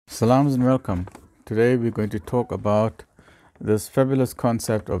Salams and welcome. Today we're going to talk about this fabulous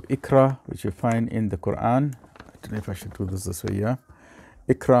concept of IQRA, which you find in the Quran. I don't know if I should do this way, yeah.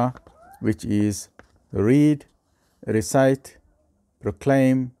 IQRA, which is read, recite,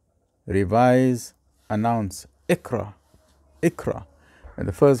 proclaim, revise, announce. IQRA. IQRA. And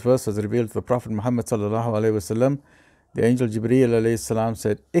the first verse was revealed to the Prophet Muhammad sallallahu alaihi wasallam. The angel Jibreel alayhi salam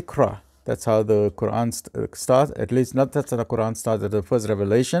said, IQRA. That's how the Quran starts. At least not that's how the Quran starts at the first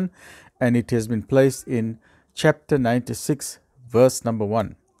revelation. And it has been placed in chapter 96, verse number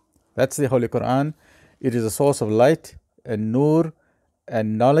 1. That's the Holy Quran. It is a source of light and nur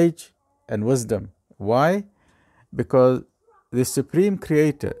and knowledge and wisdom. Why? Because the Supreme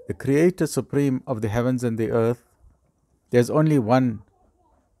Creator, the Creator Supreme of the heavens and the earth, there's only one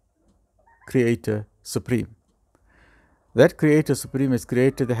Creator Supreme. That Creator Supreme has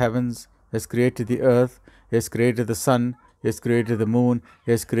created the heavens, has created the earth, has created the sun, has created the moon,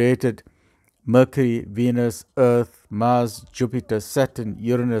 has created Mercury, Venus, Earth, Mars, Jupiter, Saturn,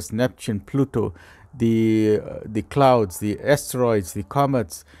 Uranus, Neptune, Pluto, the clouds, the asteroids, the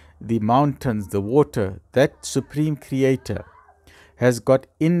comets, the mountains, the water. That Supreme Creator has got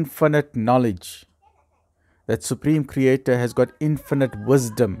infinite knowledge. That Supreme Creator has got infinite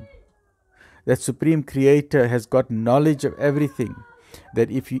wisdom. That Supreme Creator has got knowledge of everything. That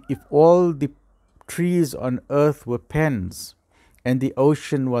if all the trees on earth were pens and the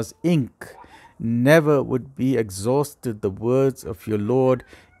ocean was ink, never would be exhausted the words of your Lord,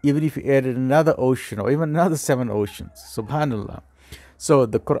 even if you added another ocean or even another 7 oceans. Subhanallah. So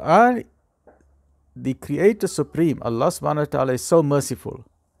the Quran, the Creator Supreme, Allah subhanahu wa ta'ala, is so merciful.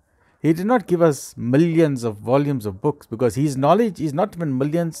 He did not give us millions of volumes of books, because His knowledge is not even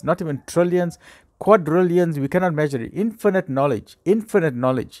millions, not even trillions, quadrillions. We cannot measure it. Infinite knowledge, infinite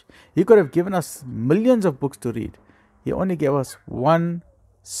knowledge. He could have given us millions of books to read. He only gave us one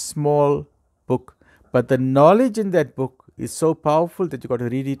small book. But the knowledge in that book is so powerful that you got to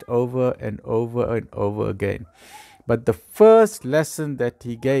read it over and over and over again. But the first lesson that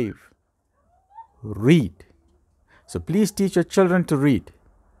He gave, read. So please teach your children to read.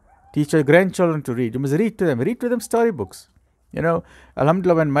 Teach your grandchildren to read. You must read to them. Read to them storybooks. You know,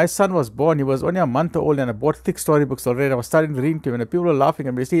 Alhamdulillah, when my son was born, he was only a month old and I bought thick storybooks already. I was starting to read to him and people were laughing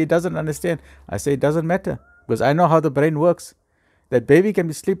at me. They say, he doesn't understand. I say, it doesn't matter, because I know how the brain works. That baby can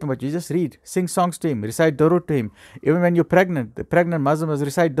be sleeping, but you just read. Sing songs to him. Recite Darood to him. Even when you're pregnant, the pregnant mother must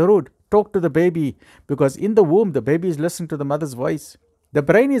recite Darood. Talk to the baby, because in the womb, the baby is listening to the mother's voice. The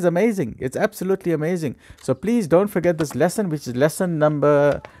brain is amazing. It's absolutely amazing. So please don't forget this lesson, which is this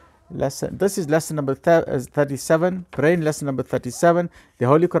is lesson number 37, brain lesson number 37. The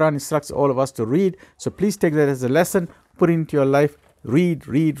Holy Quran instructs all of us to read. So please take that as a lesson, put it into your life. Read,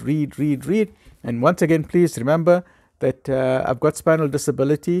 read, read, read, read. And once again, please remember that I've got spinal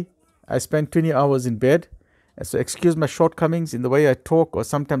disability. I spend 20 hours in bed. So excuse my shortcomings in the way I talk or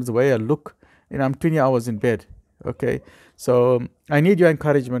sometimes the way I look. I'm 20 hours in bed. Okay. So I need your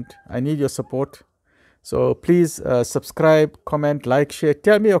encouragement. I need your support. So please subscribe, comment, like, share.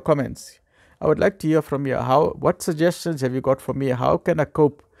 Tell me your comments. I would like to hear from you. What suggestions have you got for me? How can I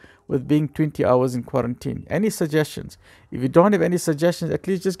cope with being 20 hours in quarantine? Any suggestions? If you don't have any suggestions, at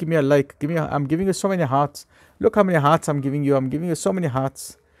least just give me a like. I'm giving you so many hearts. Look how many hearts I'm giving you. I'm giving you so many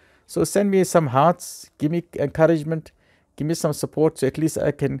hearts. So send me some hearts. Give me encouragement. Give me some support, so at least I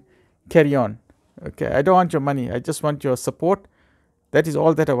can carry on. Okay. I don't want your money. I just want your support. That is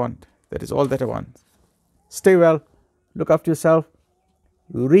all that I want. That is all that I want. Stay well, look after yourself,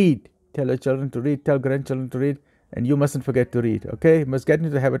 read. Tell your children to read, tell grandchildren to read, and you mustn't forget to read, okay? You must get into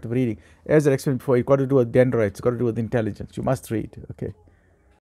the habit of reading. As I explained before, you've got to do with dendrites, you've got to do with intelligence. You must read, okay?